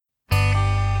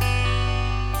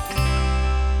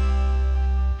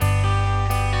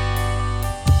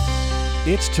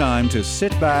It's time to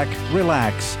sit back,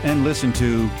 relax, and listen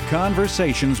to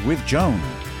Conversations with Joan.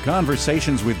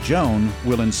 Conversations with Joan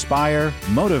will inspire,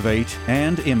 motivate,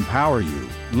 and empower you.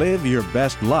 Live your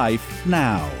best life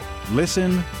now.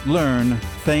 Listen, learn,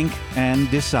 think, and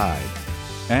decide.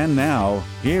 And now,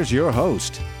 here's your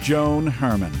host, Joan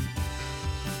Herman.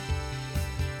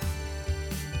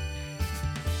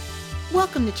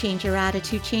 Welcome to Change Your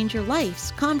Attitude, Change Your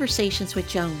Life's Conversations with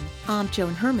Joan. I'm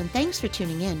Joan Herman. Thanks for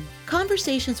tuning in.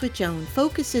 Conversations with Joan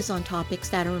focuses on topics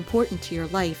that are important to your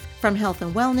life, from health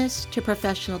and wellness to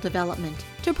professional development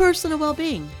to personal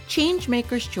well-being. Change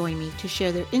makers join me to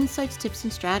share their insights, tips,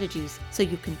 and strategies so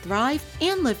you can thrive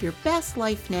and live your best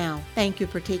life now. Thank you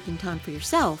for taking time for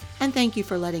yourself, and thank you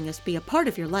for letting us be a part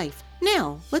of your life.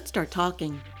 Now, let's start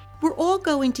talking. We're all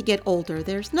going to get older.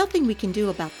 There's nothing we can do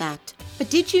about that. But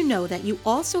did you know that you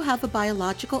also have a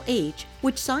biological age,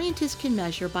 which scientists can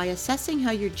measure by assessing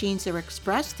how your genes are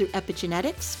expressed through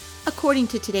epigenetics? According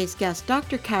to today's guest,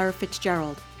 Dr. Kara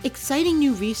Fitzgerald, exciting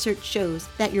new research shows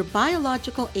that your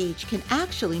biological age can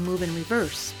actually move in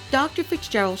reverse. Dr.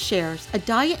 Fitzgerald shares a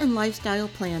diet and lifestyle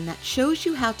plan that shows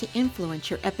you how to influence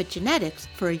your epigenetics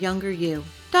for a younger you.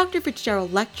 Dr.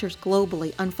 Fitzgerald lectures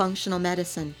globally on functional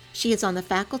medicine. She is on the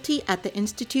faculty at the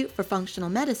Institute for Functional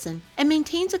Medicine and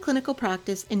maintains a clinical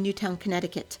practice in Newtown,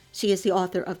 Connecticut. She is the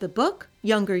author of the book,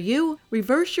 Younger You,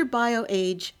 Reverse Your Bio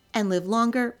Age, and Live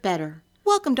Longer, Better.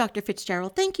 Welcome, Dr.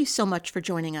 Fitzgerald. Thank you so much for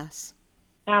joining us.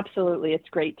 Absolutely. It's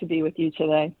great to be with you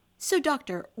today. So,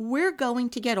 Doctor, we're going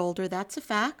to get older. That's a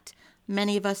fact.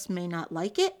 Many of us may not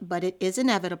like it, but it is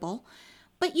inevitable.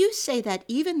 But you say that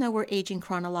even though we're aging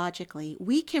chronologically,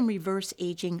 we can reverse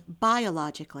aging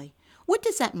biologically. What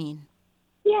does that mean?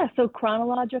 Yeah, so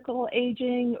chronological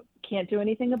aging, can't do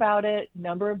anything about it.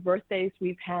 Number of birthdays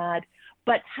we've had.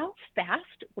 But how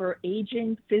fast we're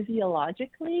aging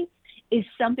physiologically is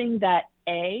something that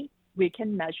A, we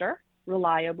can measure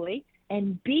reliably,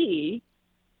 and B,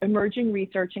 emerging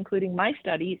research, including my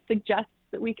study, suggests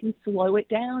that we can slow it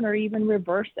down or even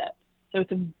reverse it. So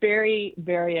it's a very,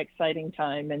 very exciting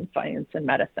time in science and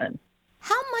medicine.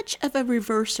 How much of a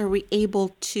reverse are we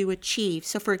able to achieve?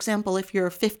 So, for example, if you're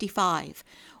 55,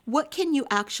 what can you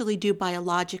actually do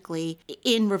biologically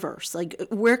in reverse? Like,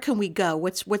 where can we go?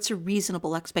 What's a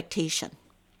reasonable expectation?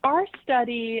 Our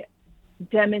study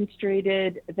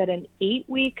demonstrated that an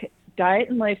 8-week diet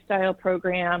and lifestyle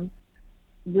program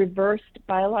reversed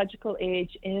biological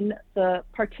age in the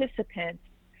participants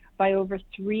by over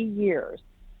 3 years.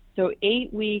 So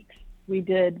 8 weeks, we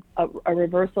did a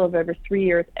reversal of over 3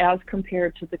 years as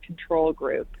compared to the control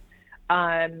group.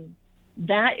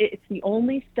 It's the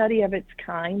only study of its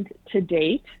kind to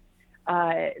date.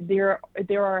 There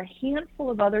are a handful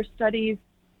of other studies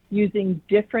using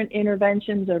different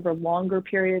interventions over longer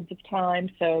periods of time.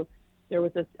 So there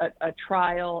was a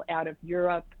trial out of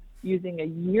Europe using a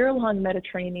year-long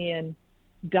Mediterranean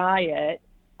diet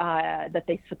that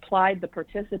they supplied the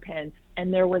participants,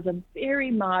 and there was a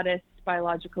very modest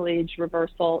biological age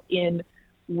reversal in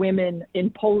women, in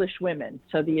Polish women.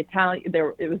 So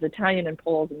it was Italian and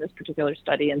Poles in this particular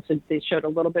study, and so they showed a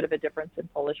little bit of a difference in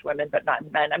Polish women, but not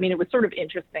in men. I mean, it was sort of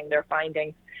interesting, their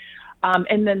findings.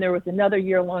 And then there was another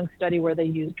year-long study where they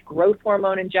used growth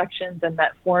hormone injections and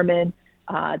metformin,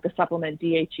 the supplement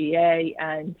DHEA,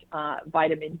 and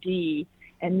vitamin D.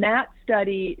 And that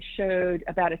study showed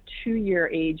about a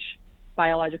 2-year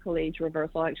biological age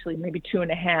reversal, actually maybe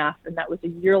 2.5, and that was a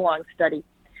year-long study.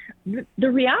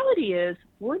 The reality is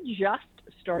we're just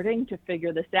starting to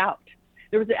figure this out.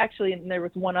 There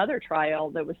was one other trial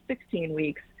that was 16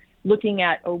 weeks looking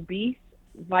at obese,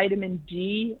 vitamin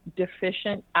D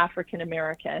deficient African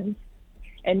Americans.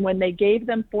 And when they gave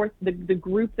them the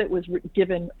group that was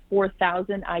given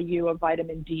 4,000 IU of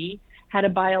vitamin D had a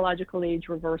biological age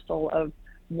reversal of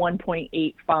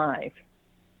 1.85.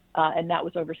 And that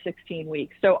was over 16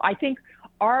 weeks. So I think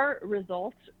our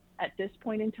results at this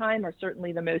point in time are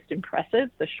certainly the most impressive,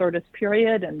 the shortest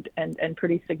period and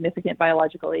pretty significant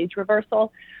biological age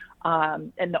reversal,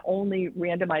 and the only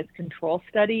randomized control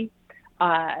study.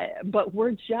 But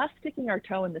we're just sticking our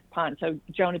toe in this pond. So,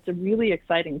 Joan, it's a really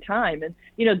exciting time. And,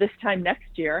 this time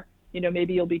next year,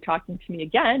 maybe you'll be talking to me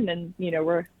again, and,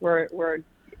 we're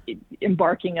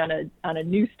embarking on a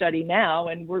new study now,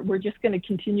 and we're just going to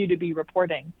continue to be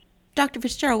reporting. Dr.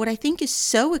 Fitzgerald, what I think is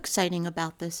so exciting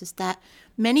about this is that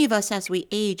many of us, as we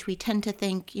age, we tend to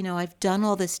think, I've done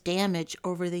all this damage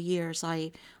over the years.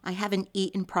 I haven't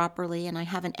eaten properly and I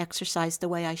haven't exercised the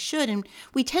way I should. And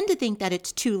we tend to think that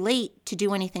it's too late to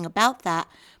do anything about that.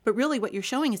 But really what you're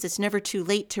showing is it's never too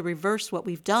late to reverse what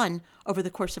we've done over the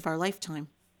course of our lifetime.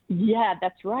 Yeah,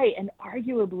 that's right. And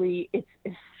arguably,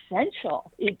 it's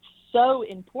essential. It's so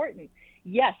important.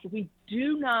 Yes, we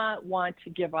do not want to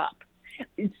give up.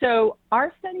 So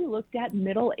our study looked at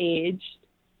middle-aged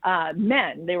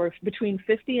men. They were between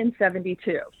 50 and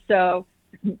 72. So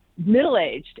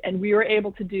middle-aged, and we were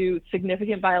able to do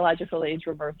significant biological age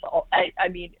reversal. I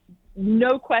mean,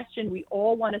 no question, we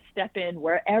all want to step in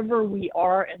wherever we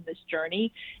are in this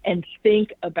journey and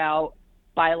think about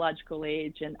biological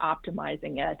age and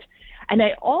optimizing it. And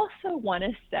I also want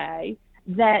to say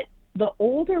that the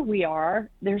older we are,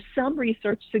 there's some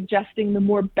research suggesting the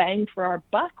more bang for our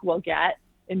buck we'll get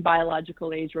in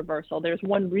biological age reversal. There's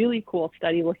one really cool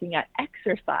study looking at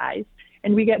exercise,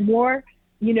 and we get more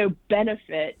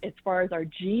benefit as far as our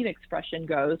gene expression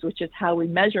goes, which is how we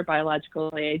measure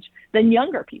biological age, than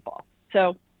younger people.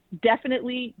 So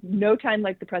definitely no time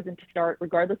like the present to start,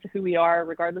 regardless of who we are,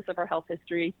 regardless of our health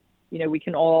history. We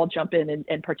can all jump in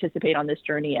and participate on this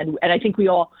journey. And I think we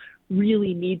all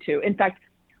really need to. In fact,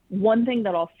 one thing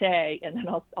that I'll say, and then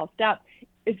I'll stop,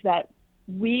 is that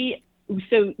we're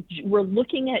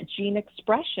looking at gene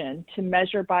expression to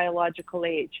measure biological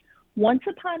age. Once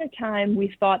upon a time,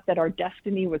 we thought that our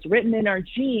destiny was written in our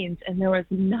genes and there was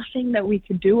nothing that we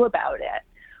could do about it.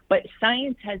 But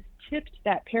science has tipped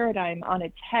that paradigm on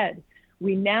its head.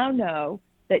 We now know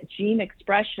that gene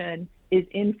expression is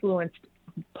influenced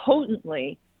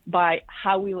potently by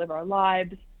how we live our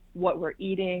lives, what we're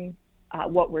eating,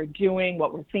 what we're doing,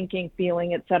 what we're thinking,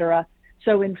 feeling, etc.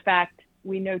 So in fact,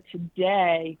 we know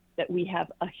today that we have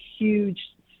a huge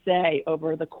say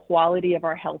over the quality of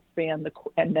our health span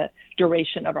and the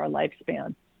duration of our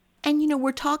lifespan. And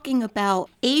we're talking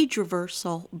about age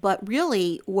reversal, but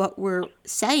really what we're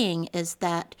saying is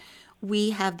that we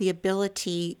have the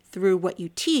ability through what you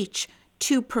teach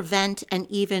to prevent and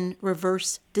even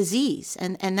reverse disease.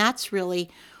 And that's really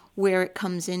where it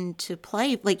comes into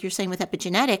play, like you're saying with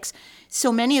epigenetics.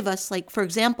 So many of us, like, for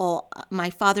example, my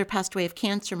father passed away of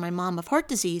cancer, my mom of heart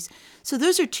disease. So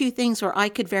those are two things where I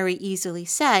could very easily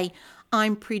say,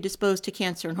 I'm predisposed to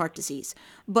cancer and heart disease.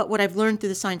 But what I've learned through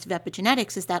the science of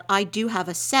epigenetics is that I do have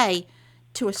a say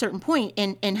to a certain point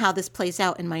in how this plays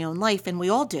out in my own life, and we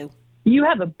all do. You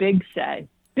have a big say,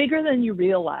 bigger than you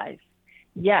realize.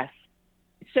 Yes.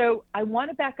 So I want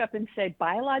to back up and say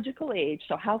biological age,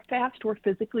 so how fast we're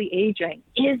physically aging,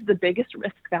 is the biggest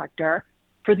risk factor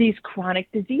for these chronic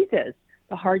diseases,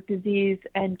 the heart disease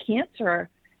and cancer,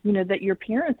 that your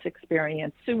parents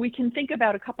experience. So we can think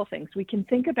about a couple things. We can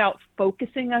think about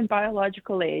focusing on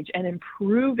biological age and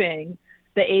improving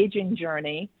the aging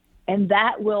journey, and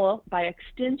that will, by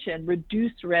extension,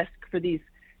 reduce risk for these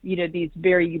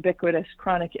very ubiquitous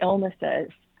chronic illnesses.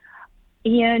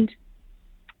 And,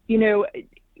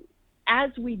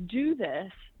 as we do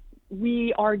this,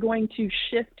 we are going to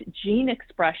shift gene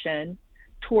expression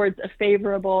towards a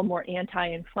favorable, more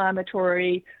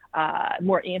anti-inflammatory,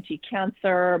 more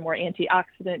anti-cancer, more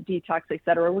antioxidant detox, et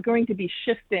cetera. We're going to be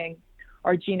shifting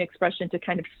our gene expression to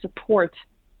kind of support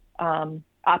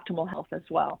optimal health as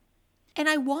well. And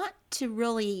I want to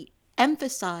really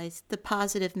emphasize the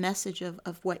positive message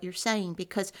of what you're saying,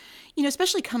 because,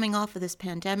 especially coming off of this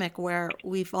pandemic where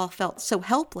we've all felt so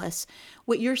helpless,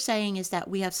 what you're saying is that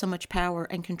we have so much power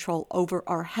and control over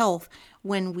our health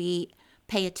when we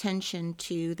pay attention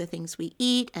to the things we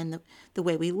eat and the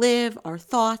way we live, our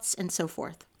thoughts, and so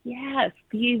forth. Yes,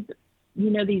 these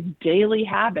daily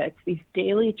habits, these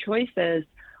daily choices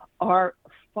are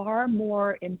far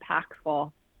more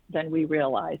impactful than we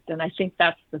realized. And I think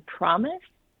that's the promise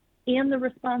and the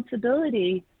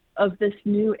responsibility of this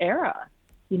new era,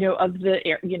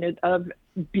 of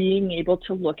being able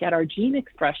to look at our gene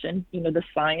expression, the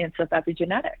science of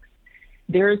epigenetics.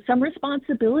 There is some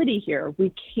responsibility here.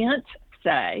 We can't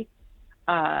say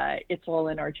it's all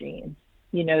in our genes,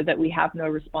 that we have no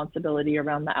responsibility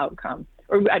around the outcome.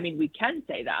 We can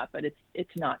say that, but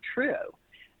it's not true.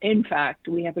 In fact,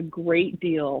 we have a great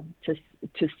deal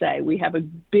to say. We have a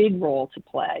big role to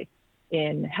play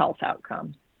in health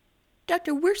outcomes.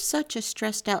 Doctor, we're such a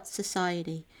stressed out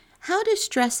society. How does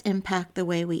stress impact the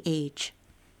way we age?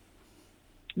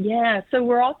 Yeah, so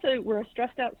we're a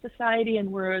stressed out society,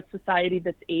 and we're a society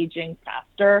that's aging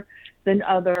faster than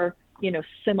other,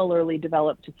 similarly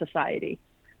developed society.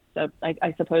 So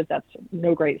I suppose that's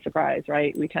no great surprise,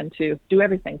 right? We tend to do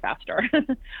everything faster.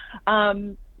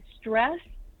 Stress.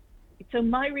 So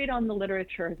my read on the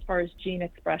literature as far as gene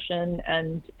expression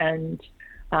and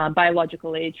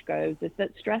biological age goes is that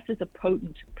stress is a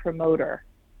potent promoter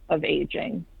of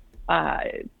aging,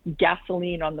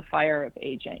 gasoline on the fire of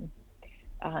aging.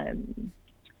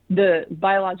 The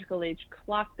biological age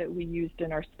clock that we used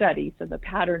in our study, so the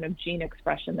pattern of gene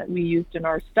expression that we used in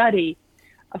our study,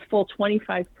 a full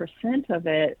 25% of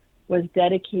it was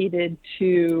dedicated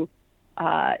to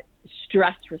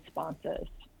stress responses.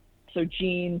 So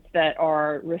genes that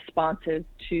are responsive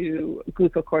to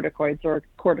glucocorticoids or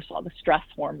cortisol, the stress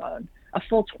hormone, a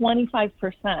full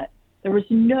 25%. There was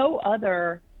no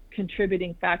other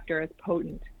contributing factor as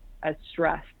potent as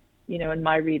stress, in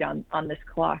my read on this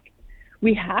clock.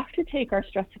 We have to take our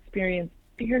stress experience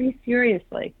very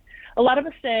seriously. A lot of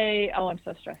us say, oh, I'm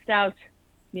so stressed out.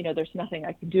 There's nothing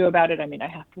I can do about it. I mean, I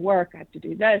have to work, I have to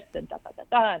do this, and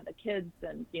and the kids,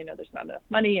 and, there's not enough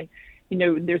money. And,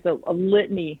 there's a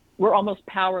litany. We're almost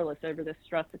powerless over this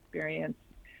stress experience.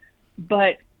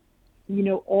 But,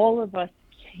 all of us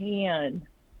can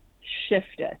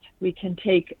shift it. We can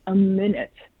take a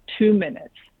minute, 2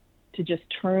 minutes to just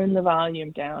turn the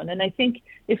volume down. And I think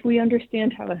if we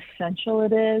understand how essential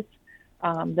it is,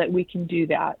 that we can do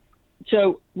that.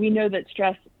 So we know that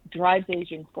stress drives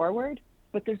aging forward,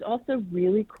 but there's also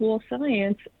really cool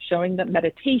science showing that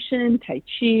meditation, Tai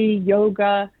Chi,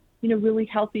 yoga, really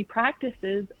healthy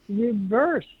practices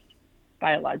reverse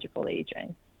biological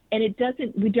aging. And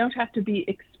we don't have to be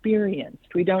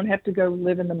experienced. We don't have to go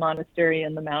live in the monastery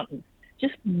in the mountains.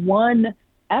 Just one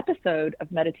episode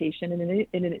of meditation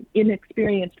in an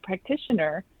inexperienced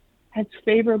practitioner has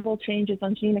favorable changes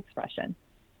on gene expression.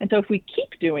 And so if we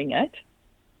keep doing it,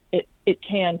 it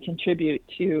can contribute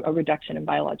to a reduction in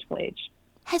biological age.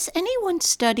 Has anyone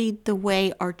studied the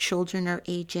way our children are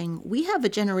aging? We have a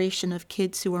generation of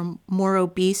kids who are more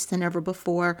obese than ever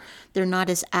before. They're not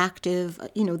as active.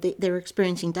 They're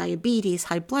experiencing diabetes,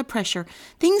 high blood pressure,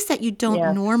 things that you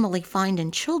don't normally find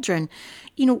in children.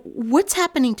 What's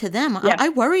happening to them? Yes. I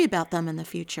worry about them in the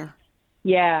future.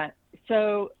 Yeah.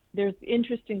 So there's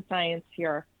interesting science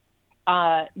here.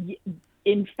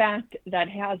 In fact, that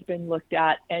has been looked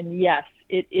at. And yes,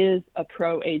 it is a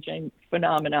pro-aging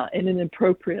phenomena and an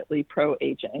appropriately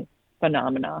pro-aging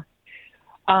phenomena.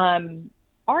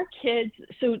 Our kids,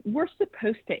 so we're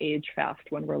supposed to age fast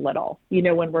when we're little,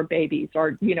 when we're babies,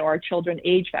 or, our children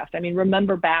age fast. I mean,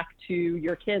 remember back to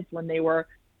your kids when they were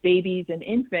babies and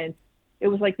infants, it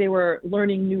was like they were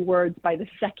learning new words by the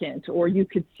second, or you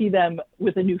could see them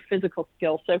with a new physical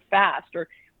skill so fast. Or,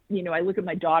 I look at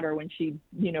my daughter when she,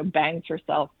 bangs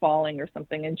herself falling or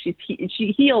something, and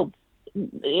she healed.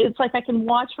 It's like I can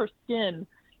watch her skin,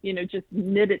 just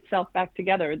knit itself back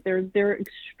together. They're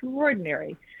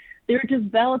extraordinary. They're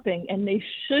developing, and they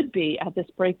should be at this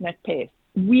breakneck pace.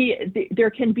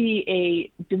 There can be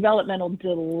a developmental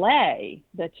delay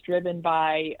that's driven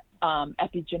by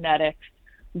epigenetics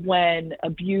when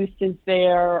abuse is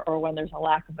there, or when there's a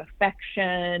lack of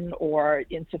affection or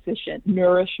insufficient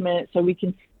nourishment. So we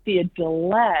can see a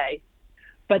delay.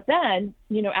 But then,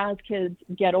 as kids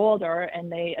get older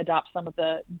and they adopt some of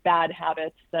the bad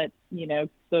habits that,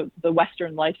 the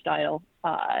Western lifestyle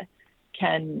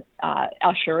can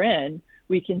usher in,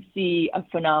 we can see a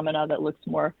phenomena that looks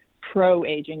more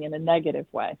pro-aging in a negative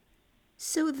way.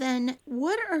 So then,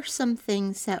 what are some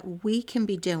things that we can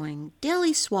be doing,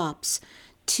 daily swaps,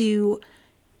 to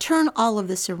turn all of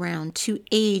this around, to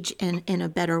age in a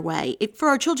better way, for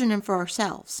our children and for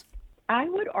ourselves? I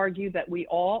would argue that we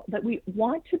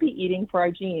want to be eating for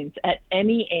our genes at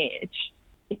any age.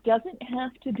 It doesn't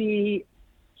have to be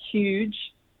huge,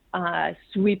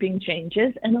 sweeping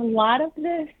changes, and a lot of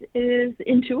this is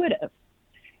intuitive.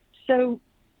 So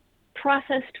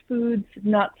processed foods,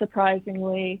 not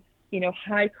surprisingly,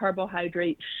 high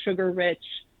carbohydrate, sugar-rich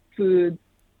foods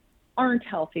aren't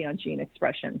healthy on gene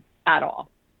expression at all.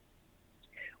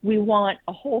 We want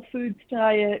a whole foods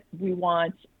diet. We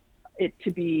want it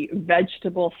to be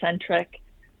vegetable centric.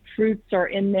 Fruits are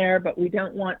in there, but we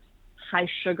don't want high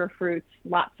sugar fruits,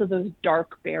 lots of those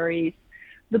dark berries.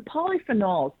 The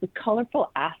polyphenols, the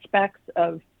colorful aspects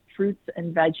of fruits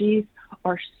and veggies,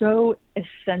 are so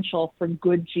essential for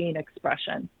good gene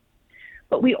expression.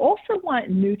 But we also want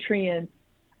nutrients,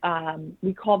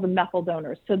 we call them methyl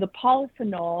donors. So the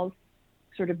polyphenols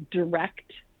sort of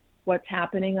direct what's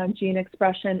happening on gene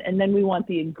expression. And then we want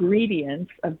the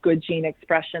ingredients of good gene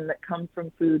expression that come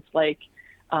from foods like,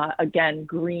 again,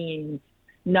 greens,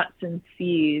 nuts and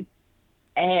seeds,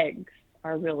 eggs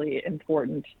are really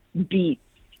important, beets.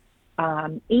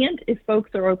 And if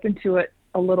folks are open to it,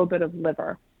 a little bit of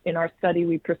liver. In our study,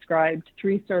 we prescribed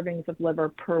 3 servings of liver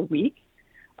per week.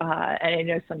 And I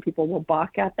know some people will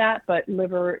balk at that, but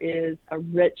liver is a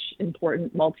rich,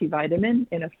 important multivitamin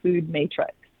in a food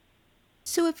matrix.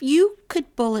 So if you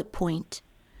could bullet point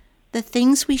the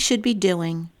things we should be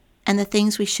doing and the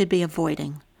things we should be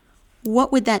avoiding,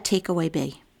 what would that takeaway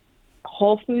be?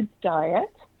 Whole foods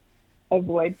diet,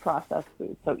 avoid processed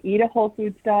foods. So eat a whole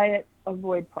foods diet,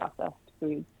 avoid processed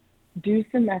foods. Do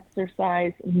some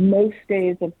exercise most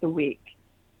days of the week.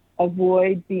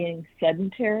 Avoid being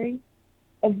sedentary.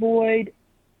 avoid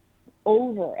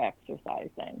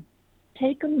over-exercising.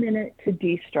 Take a minute to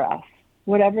de-stress,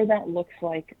 whatever that looks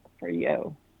like for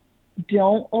you.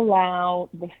 Don't allow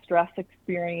the stress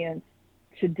experience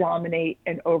to dominate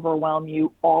and overwhelm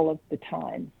you all of the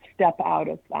time. Step out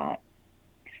of that.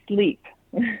 Sleep.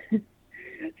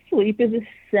 Sleep is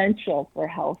essential for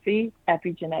healthy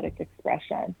epigenetic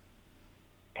expression.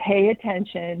 Pay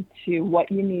attention to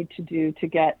what you need to do to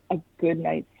get a good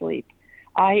night's sleep.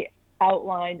 I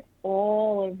outline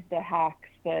all of the hacks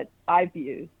that I've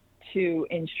used to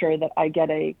ensure that I get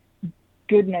a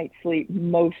good night's sleep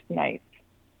most nights.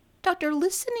 Doctor,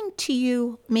 listening to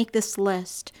you make this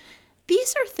list,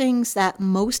 these are things that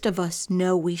most of us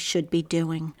know we should be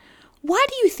doing. Why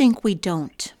do you think we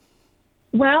don't?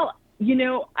 Well,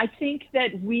 I think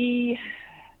that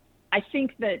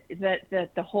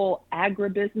the whole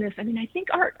agribusiness, I think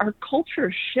our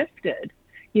culture shifted,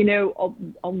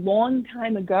 a long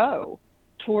time ago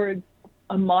towards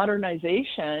a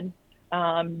modernization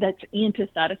that's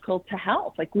antithetical to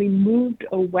health. Like, we moved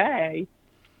away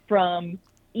from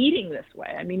eating this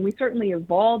way. We certainly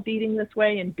evolved eating this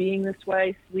way and being this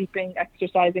way. Sleeping,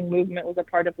 exercising, movement was a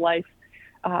part of life.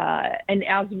 And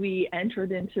as we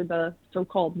entered into the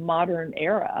so-called modern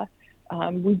era,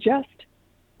 we just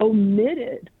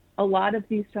omitted a lot of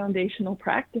these foundational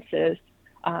practices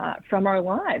from our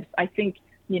lives. I think,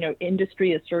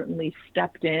 industry has certainly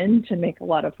stepped in to make a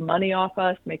lot of money off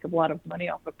us, make a lot of money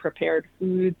off of prepared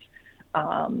foods,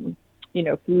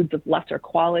 foods of lesser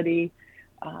quality.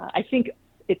 I think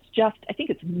it's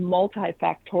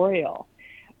multifactorial.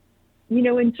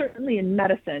 And certainly in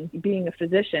medicine, being a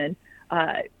physician,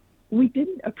 we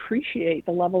didn't appreciate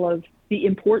the level of the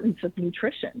importance of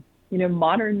nutrition.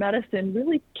 Modern medicine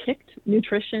really kicked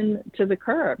nutrition to the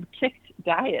curb, kicked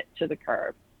diet to the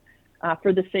curb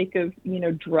for the sake of,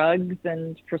 drugs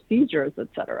and procedures, et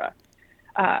cetera.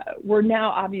 We're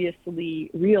now obviously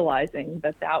realizing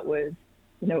that was,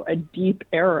 a deep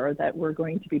error that we're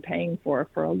going to be paying for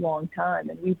a long time.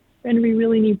 And we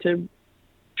really need to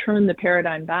turn the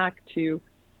paradigm back to,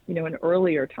 an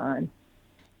earlier time.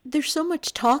 There's so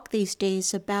much talk these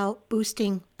days about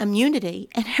boosting immunity,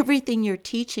 and everything you're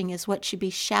teaching is what should be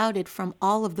shouted from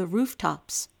all of the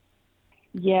rooftops.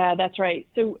 Yeah, that's right.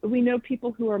 So we know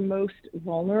people who are most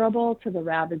vulnerable to the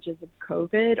ravages of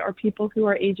COVID are people who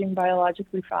are aging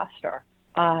biologically faster.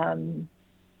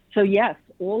 So yes,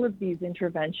 all of these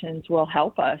interventions will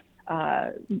help us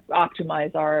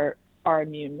optimize our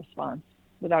immune response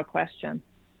without question.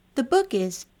 The book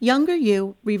is Younger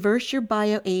You, Reverse Your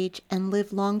Bio-Age and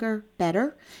Live Longer,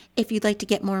 Better. If you'd like to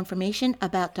get more information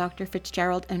about Dr.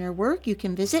 Fitzgerald and her work, you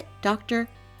can visit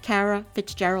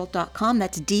drkarafitzgerald.com.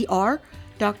 That's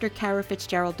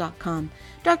drkarafitzgerald.com.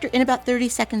 Doctor, in about 30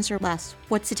 seconds or less,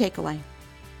 what's the takeaway?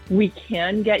 We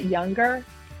can get younger,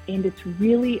 and it's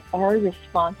really our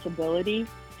responsibility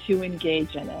to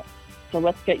engage in it. So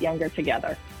let's get younger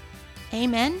together.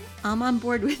 Amen. I'm on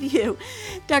board with you.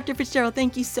 Dr. Fitzgerald,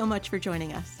 thank you so much for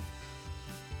joining us.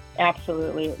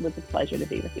 Absolutely. It was a pleasure to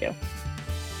be with you.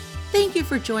 Thank you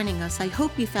for joining us. I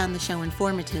hope you found the show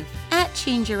informative. At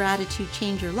Change Your Attitude,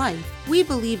 Change Your Life, we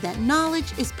believe that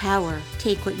knowledge is power.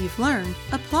 Take what you've learned,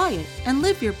 apply it, and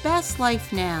live your best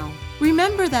life now.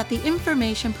 Remember that the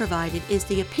information provided is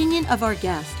the opinion of our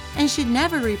guest and should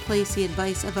never replace the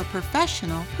advice of a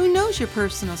professional who knows your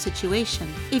personal situation.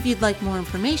 If you'd like more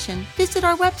information, visit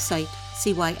our website,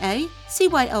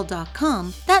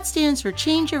 CYACYL.com. That stands for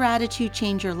Change Your Attitude,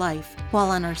 Change Your Life.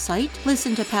 While on our site,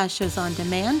 listen to past shows on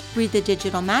demand, read the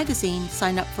digital magazine,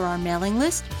 sign up for our mailing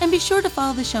list, and be sure to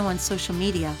follow the show on social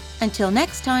media. Until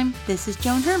next time, this is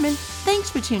Joan Herman.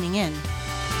 Thanks for tuning in.